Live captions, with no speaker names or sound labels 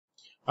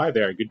Hi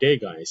there, good day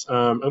guys.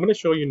 I'm going to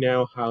show you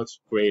now how to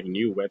create a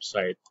new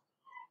website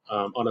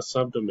on a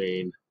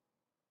subdomain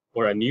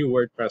or a new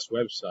WordPress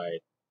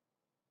website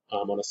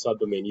on a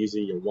subdomain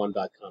using your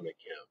One.com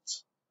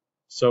account.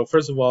 So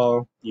first of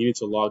all, you need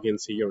to log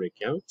into your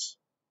account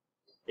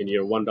in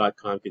your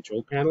One.com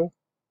control panel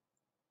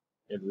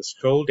and then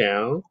scroll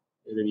down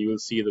and then you will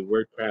see the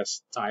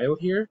WordPress tile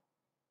here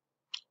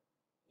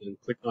and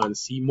click on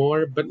See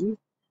More button.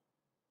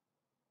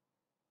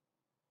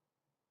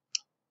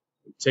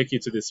 It'll take you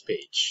to this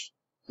page.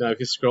 Now if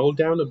you scroll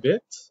down a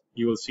bit,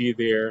 you will see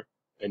there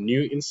a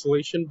new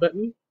installation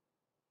button.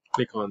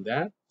 Click on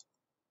that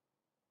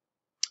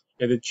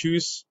and then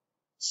choose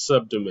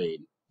subdomain.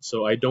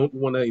 So I don't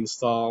want to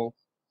install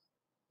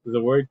the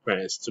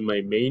WordPress to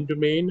my main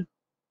domain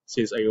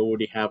since I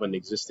already have an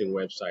existing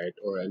website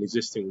or an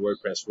existing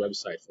WordPress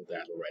website for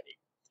that already.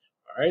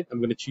 Alright, I'm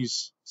going to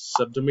choose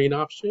subdomain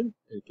option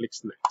and click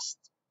next.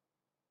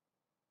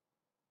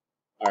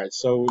 Alright,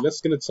 so let's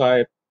going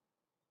to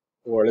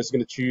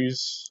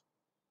choose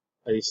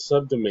a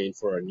subdomain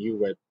for a new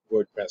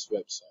WordPress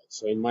website.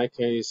 So in my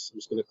case, I'm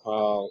just going to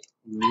call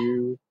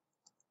new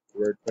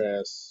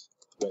WordPress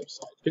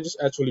website. You can just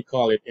actually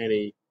call it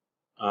any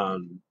or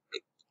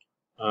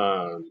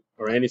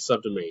any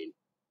subdomain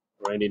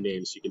or any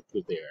names you can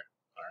put there.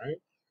 All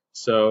right.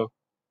 So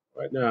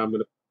right now I'm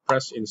going to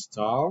press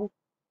install,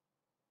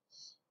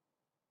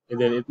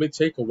 and then it may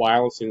take a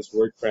while since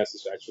WordPress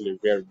is actually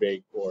very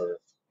big or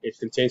it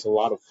contains a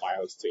lot of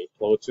files to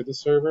upload to the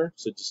server.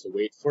 So just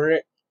wait for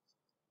it.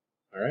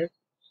 All right.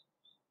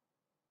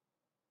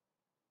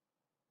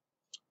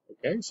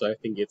 Okay. So I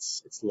think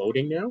it's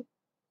loading now.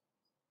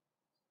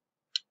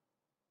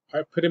 All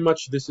right, pretty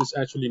much this is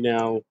actually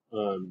now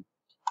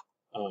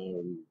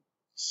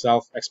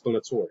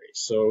self-explanatory.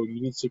 So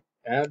you need to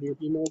add your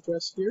email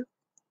address here.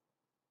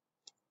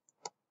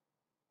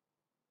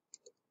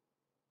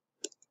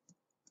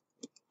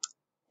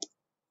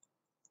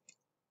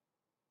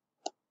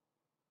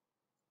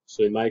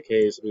 So in my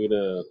case, I'm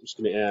just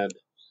gonna add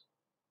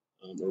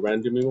a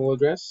random email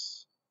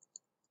address.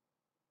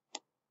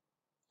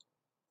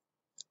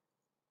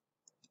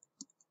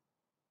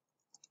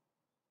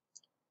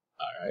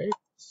 All right.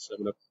 So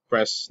I'm gonna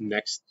press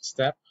next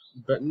step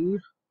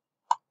button.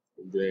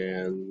 And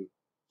then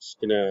just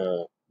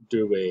gonna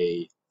do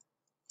a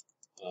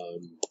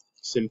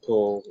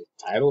simple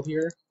title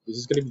here. This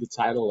is gonna be the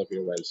title of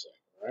your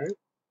website, all right?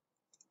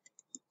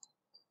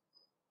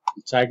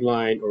 The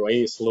tagline or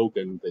any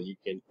slogan that you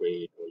can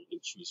create or you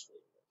can choose for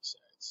your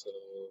website. So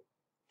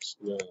just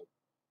gonna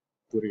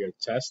put your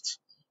test,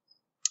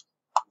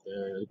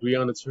 then agree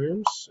on the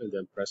terms, and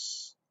then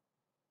press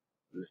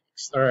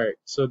next. All right.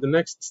 So the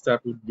next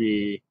step would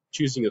be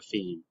choosing a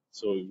theme.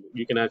 So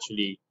you can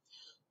actually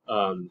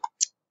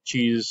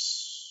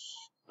choose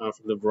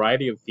from the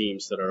variety of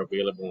themes that are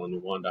available on the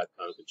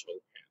One.com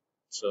control panel.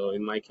 So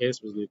in my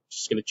case, we're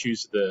just going to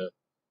choose the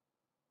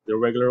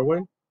regular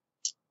one.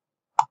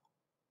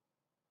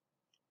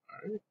 All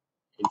right.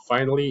 And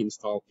finally,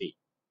 install theme.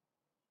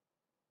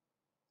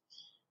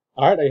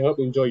 All right. I hope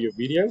you enjoy your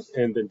video,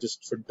 and then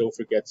don't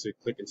forget to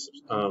click and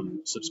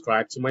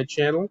subscribe to my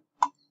channel,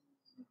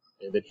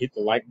 and then hit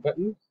the like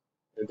button,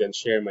 and then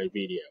share my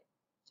video.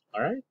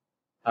 All right.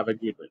 Have a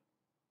good one.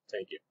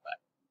 Thank you. Bye.